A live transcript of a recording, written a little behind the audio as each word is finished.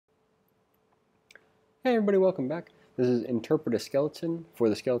Hey everybody, welcome back. This is Interpret a Skeleton for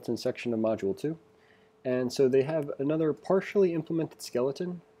the skeleton section of Module 2. And so they have another partially implemented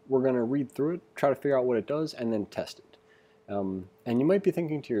skeleton. We're going to read through it, try to figure out what it does, and then test it. And you might be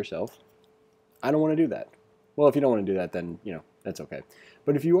thinking to yourself, I don't want to do that. Well, if you don't want to do that, then, that's okay.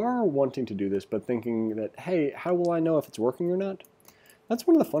 But if you are wanting to do this, but thinking that, hey, how will I know if it's working or not? That's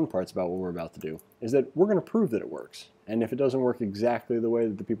one of the fun parts about what we're about to do, is that we're going to prove that it works. And if it doesn't work exactly the way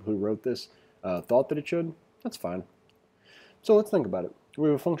that the people who wrote this thought that it should, that's fine. So let's think about it. We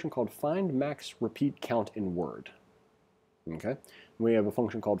have a function called find max repeat count in word. Okay. We have a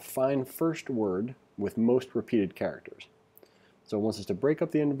function called find first word with most repeated characters. So it wants us to break up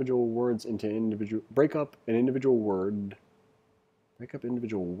the individual words into break up individual words.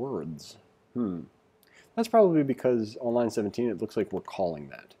 That's probably because on line 17 it looks like we're calling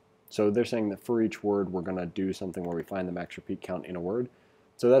that. So they're saying that for each word we're going to do something where we find the max repeat count in a word.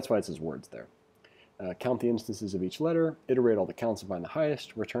 So that's why it says words there. Count the instances of each letter, iterate all the counts and find the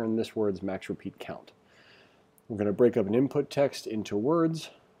highest, return this word's max repeat count. We're going to break up an input text into words,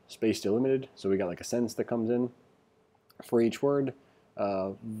 space delimited, so we got like a sentence that comes in. For each word,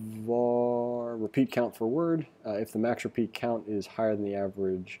 var repeat count for word. If the max repeat count is higher than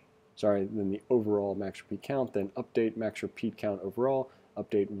the overall max repeat count, then update max repeat count overall,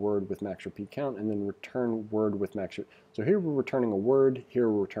 update word with max repeat count, and then return word with max. So here we're returning a word, here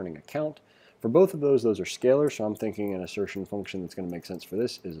we're returning a count. For both of those are scalars, so I'm thinking an assertion function that's going to make sense for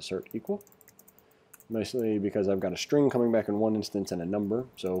this is assert equal. Nicely, because I've got a string coming back in one instance and a number,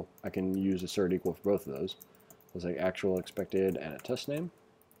 so I can use assert equal for both of those. It's like actual, expected, and a test name.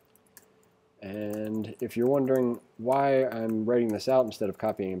 And if you're wondering why I'm writing this out instead of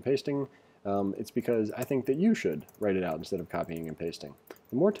copying and pasting, it's because I think that you should write it out instead of copying and pasting.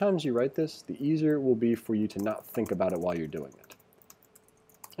 The more times you write this, the easier it will be for you to not think about it while you're doing it.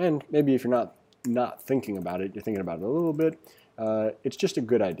 And maybe if you're not thinking about it, you're thinking about it a little bit, it's just a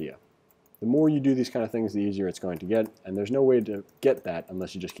good idea. The more you do these kind of things, the easier it's going to get, and there's no way to get that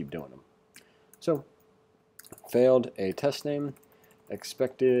unless you just keep doing them. So, failed a test name,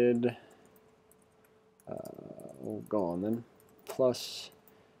 expected, we'll go on then, plus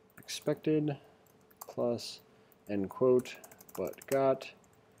expected, plus end quote, but got,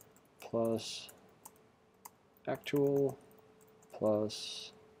 plus actual,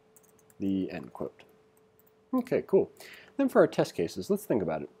 plus the end quote. Okay, cool. Then for our test cases, let's think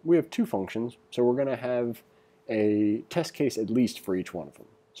about it. We have two functions, so we're going to have a test case at least for each one of them.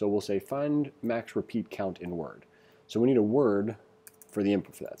 So we'll say find max repeat count in word. So we need a word for the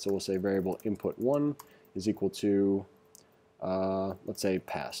input for that. So we'll say variable input1 is equal to, let's say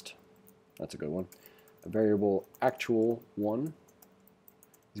past. That's a good one. A variable actual1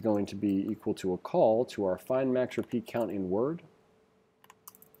 is going to be equal to a call to our find max repeat count in word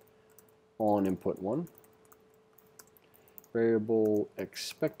on input1. Variable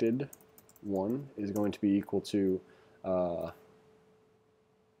expected 1 is going to be equal to 2.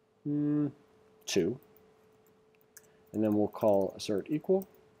 And then we'll call assert equal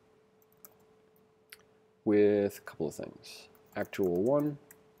with a couple of things. Actual 1,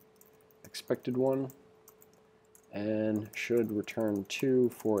 expected 1, and should return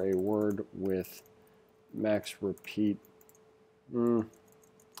 2 for a word with max repeat.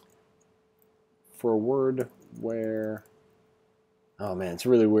 For a word where, oh man, it's a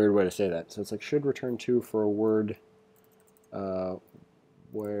really weird way to say that. So it's like should return 2 for a word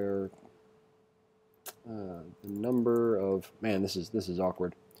where the number of, man, this is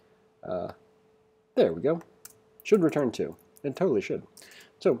awkward. There we go. Should return 2. It totally should.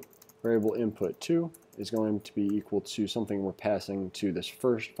 So variable input 2 is going to be equal to something we're passing to this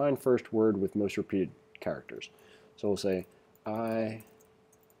find first word with most repeated characters. So we'll say I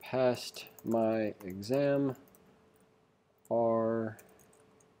passed my exam are,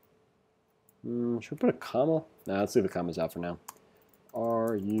 should we put a comma? No, let's leave the commas out for now.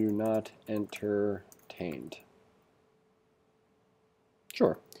 Are you not entertained?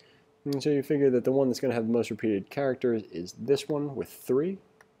 Sure. And so you figure that the one that's going to have the most repeated characters is this one with 3.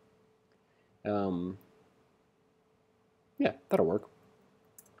 Yeah, that'll work.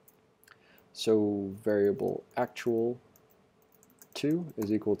 So variable actual 2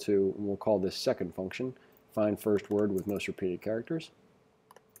 is equal to, and we'll call this second function, find first word with most repeated characters.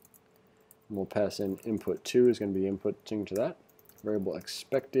 And we'll pass in input 2 is going to be inputting to that. Variable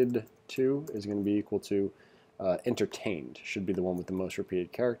expected 2 is going to be equal to entertained, should be the one with the most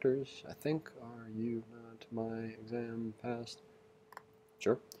repeated characters. I think, are you not my exam passed?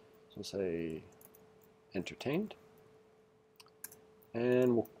 Sure. So we'll say entertained.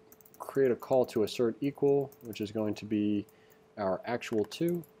 And we'll create a call to assert equal, which is going to be our actual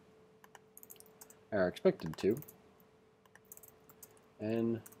 2 are expected to,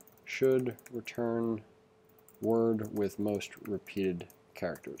 and should return word with most repeated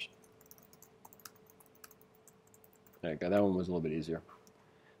characters. There you go, that one was a little bit easier.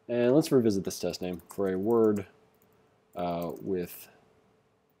 And let's revisit this test name for a word with,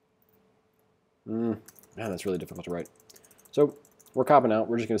 man, that's really difficult to write. So we're copping out,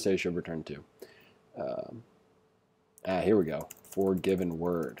 we're just going to say should return 2. Here we go, for given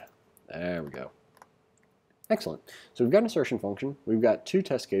word. There we go. Excellent. So we've got an assertion function. We've got 2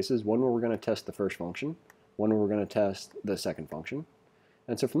 test cases, one where we're going to test the first function, one where we're going to test the second function.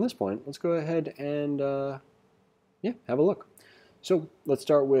 And so from this point, let's go ahead and have a look. So let's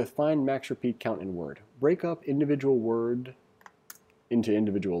start with find max repeat count in word. Break up individual word into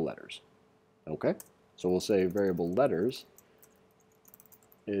individual letters. Okay, so we'll say variable letters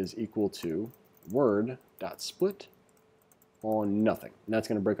is equal to word.split on nothing. And that's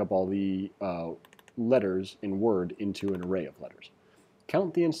going to break up all the letters in word into an array of letters.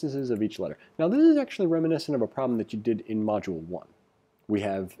 Count the instances of each letter. Now this is actually reminiscent of a problem that you did in module 1. We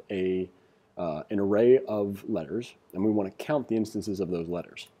have an array of letters, and we want to count the instances of those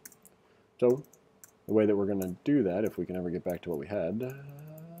letters. So the way that we're going to do that, if we can ever get back to what we had,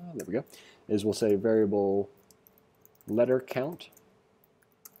 there we go, is we'll say variable letter count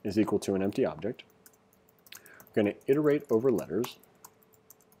is equal to an empty object. We're going to iterate over letters.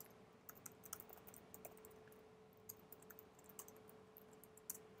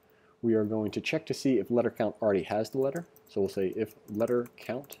 We are going to check to see if letter count already has the letter. So we'll say if letter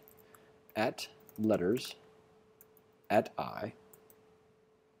count at letters at I.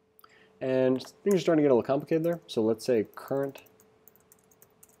 And things are starting to get a little complicated there. So let's say current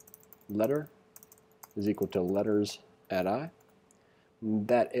letter is equal to letters at I.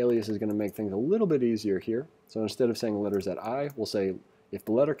 That alias is going to make things a little bit easier here. So instead of saying letters at I, we'll say if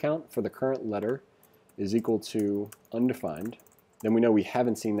the letter count for the current letter is equal to undefined, then we know we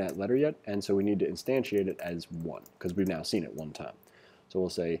haven't seen that letter yet, and so we need to instantiate it as 1, because we've now seen it one time. So we'll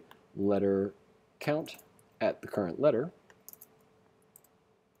say letter count at the current letter,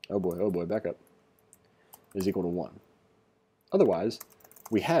 oh boy, back up, is equal to 1. Otherwise,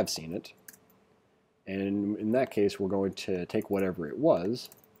 we have seen it, and in that case, we're going to take whatever it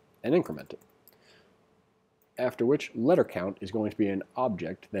was and increment it. After which, letter count is going to be an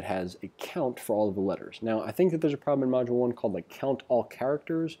object that has a count for all of the letters. Now, I think that there's a problem in Module 1 called like count all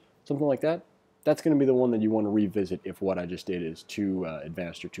characters, something like that. That's going to be the one that you want to revisit if what I just did is too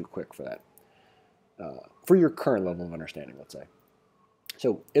advanced or too quick for that. For your current level of understanding, let's say.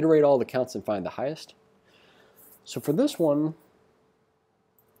 So, iterate all the counts and find the highest. So for this one,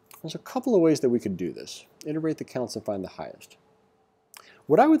 there's a couple of ways that we could do this. Iterate the counts and find the highest.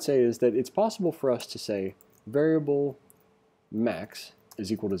 What I would say is that it's possible for us to say variable max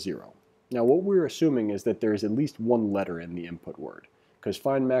is equal to 0. Now what we're assuming is that there is at least one letter in the input word, because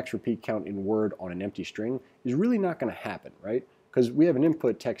find max repeat count in word on an empty string is really not going to happen, right? Because we have an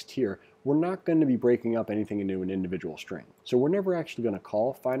input text here, we're not going to be breaking up anything into an individual string. So we're never actually going to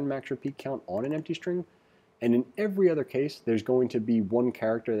call find max repeat count on an empty string, and in every other case there's going to be one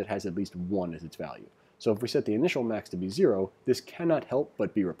character that has at least 1 as its value. So if we set the initial max to be 0, this cannot help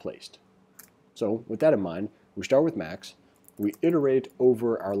but be replaced. So with that in mind, we start with max, we iterate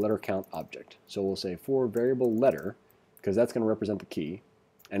over our letter count object. So we'll say for variable letter, because that's going to represent the key,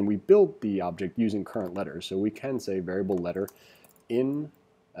 and we build the object using current letters, so we can say variable letter in,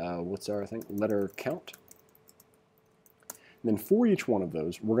 what's our thing, letter count. And then for each one of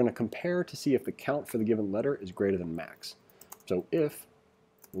those, we're going to compare to see if the count for the given letter is greater than max. So if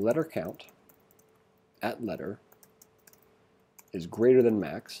letter count at letter is greater than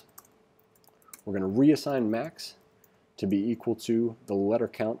max, we're going to reassign max to be equal to the letter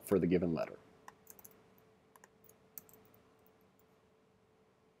count for the given letter.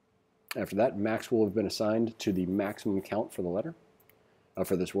 After that, max will have been assigned to the maximum count for the letter,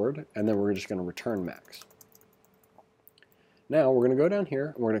 for this word, and then we're just going to return max. Now we're going to go down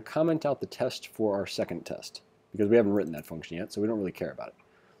here and we're going to comment out the test for our second test, because we haven't written that function yet, so we don't really care about it.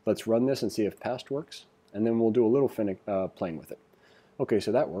 Let's run this and see if past works, and then we'll do a little playing with it. Okay,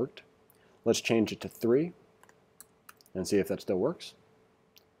 so that worked. Let's change it to 3 and see if that still works.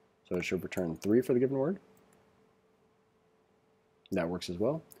 So it should return 3 for the given word. That works as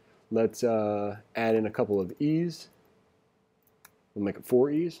well. Let's add in a couple of e's. We'll make it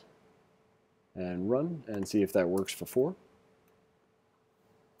 4 e's and run and see if that works for 4.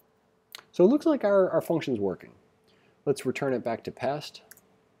 So it looks like our function's working. Let's return it back to past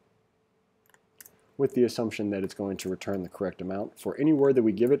with the assumption that it's going to return the correct amount. For any word that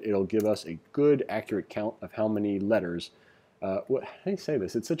we give it, it'll give us a good, accurate count of how many letters how do you say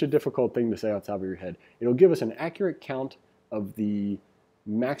this? It's such a difficult thing to say off the top of your head. It'll give us an accurate count of the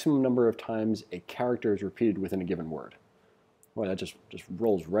maximum number of times a character is repeated within a given word. Boy, that just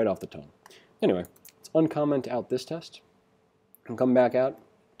rolls right off the tongue. Anyway, let's uncomment out this test and come back out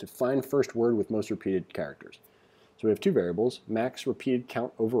to find first word with most repeated characters. So we have two variables, max repeated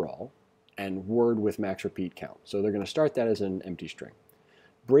count overall and word with max repeat count. So they're going to start that as an empty string.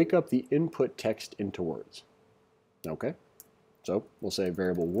 Break up the input text into words. Okay, so we'll say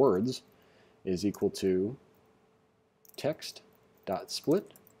variable words is equal to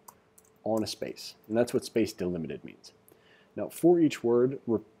text.split on a space. And that's what space delimited means. Now for each word,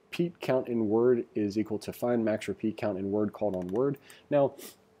 repeat count in word is equal to find max repeat count in word called on word. Now,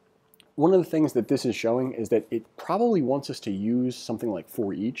 one of the things that this is showing is that it probably wants us to use something like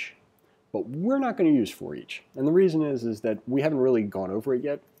for each, but we're not going to use for each. And the reason is that we haven't really gone over it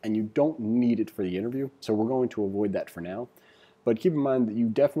yet, and you don't need it for the interview, so we're going to avoid that for now. But keep in mind that you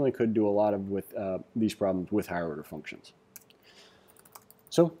definitely could do a lot of with these problems with higher order functions.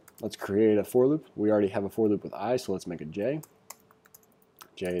 So let's create a for loop. We already have a for loop with I, so let's make a j.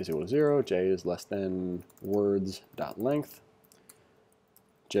 J is equal to 0, j is less than words.length,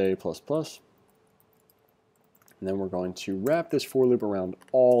 j++. And then we're going to wrap this for loop around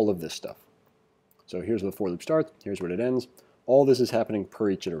all of this stuff. So here's where the for loop starts, here's where it ends. All this is happening per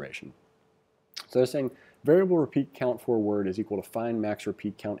each iteration. So they're saying variable repeat count for word is equal to find max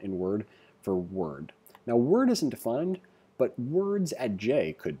repeat count in word for word. Now word isn't defined, but words at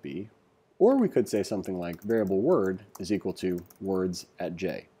j could be, or we could say something like variable word is equal to words at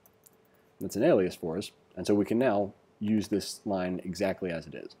j. That's an alias for us, and so we can now use this line exactly as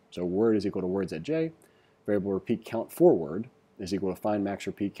it is. So word is equal to words at j, variable repeat count for word is equal to find max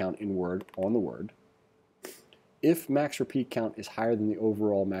repeat count in word on the word. If max repeat count is higher than the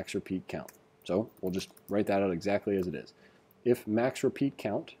overall max repeat count. So we'll just write that out exactly as it is. If max repeat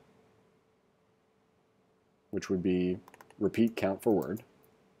count, which would be repeat count for word,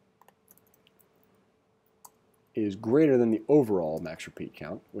 is greater than the overall max repeat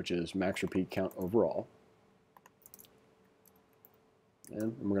count, which is max repeat count overall.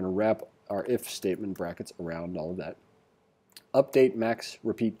 And we're going to wrap our if statement brackets around all of that. Update max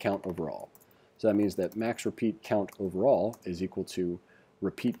repeat count overall. So that means that max repeat count overall is equal to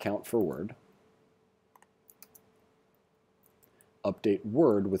repeat count for word. Update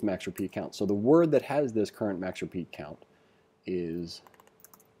word with max repeat count. So the word that has this current max repeat count is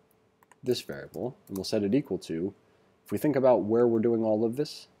this variable, and we'll set it equal to, if we think about where we're doing all of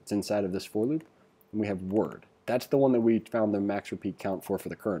this, it's inside of this for loop, and we have word. That's the one that we found the max repeat count for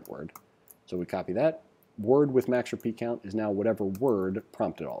the current word. So we copy that. Word with max repeat count is now whatever word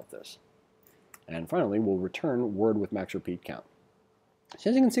prompted all of this. And finally, we'll return word with max repeat count.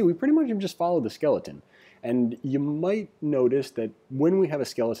 So as you can see, we pretty much have just followed the skeleton. And you might notice that when we have a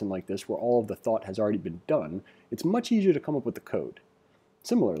skeleton like this, where all of the thought has already been done, it's much easier to come up with the code.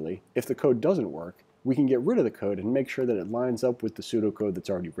 Similarly, if the code doesn't work, we can get rid of the code and make sure that it lines up with the pseudocode that's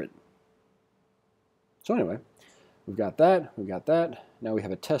already written. So anyway, we've got that, Now we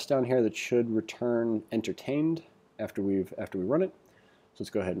have a test down here that should return entertained after we run it. So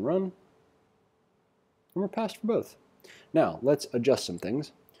let's go ahead and run. And we're passed for both. Now, let's adjust some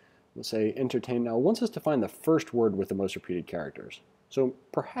things. We'll say entertain now wants us to find the first word with the most repeated characters. So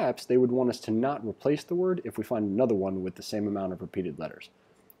perhaps they would want us to not replace the word if we find another one with the same amount of repeated letters.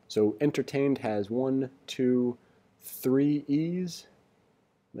 So entertained has 1, 2, 3 E's.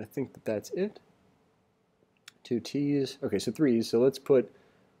 I think that's it. 2 T's. Okay, so 3 E's. So let's put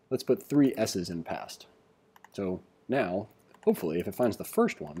 3 S's in past. So now, hopefully, if it finds the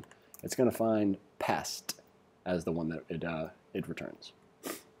first one, it's going to find past as the one that it returns.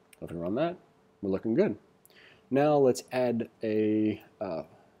 So if we run that, we're looking good. Now let's add a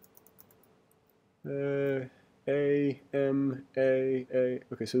M, A.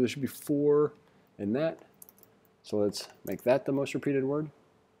 Okay, so there should be 4 in that. So let's make that the most repeated word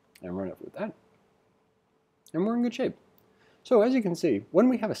and run it with that. And we're in good shape. So as you can see, when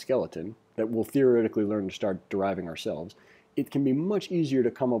we have a skeleton that we'll theoretically learn to start deriving ourselves, it can be much easier to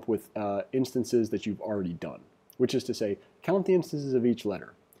come up with instances that you've already done, which is to say, count the instances of each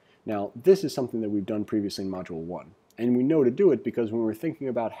letter. Now, this is something that we've done previously in Module 1, and we know to do it because when we were thinking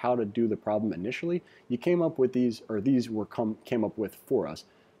about how to do the problem initially, you came up with these, or these were came up with for us,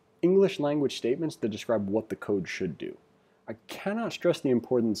 English language statements that describe what the code should do. I cannot stress the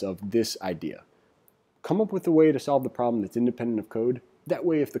importance of this idea. Come up with a way to solve the problem that's independent of code. That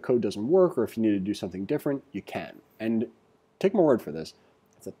way, if the code doesn't work or if you need to do something different, you can. And take my word for this,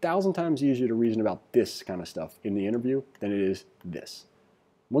 it's 1,000 times easier to reason about this kind of stuff in the interview than it is this.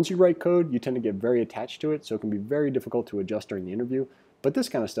 Once you write code, you tend to get very attached to it, so it can be very difficult to adjust during the interview. But this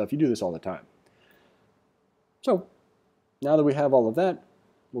kind of stuff, you do this all the time. So now that we have all of that,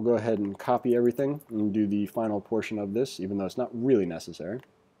 we'll go ahead and copy everything and do the final portion of this, even though it's not really necessary.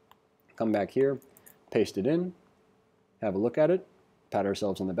 Come back here, paste it in, have a look at it, pat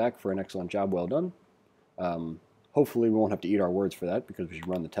ourselves on the back for an excellent job, well done. Hopefully we won't have to eat our words for that because we should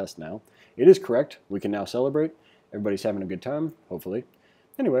run the test now. It is correct. We can now celebrate. Everybody's having a good time, hopefully.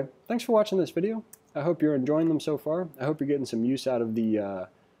 Anyway, thanks for watching this video. I hope you're enjoying them so far. I hope you're getting some use out of the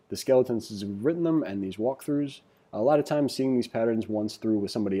skeletons as we've written them and these walkthroughs. A lot of times seeing these patterns once through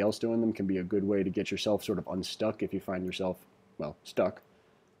with somebody else doing them can be a good way to get yourself sort of unstuck if you find yourself, well, stuck.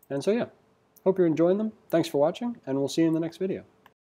 And so yeah, hope you're enjoying them. Thanks for watching, and we'll see you in the next video.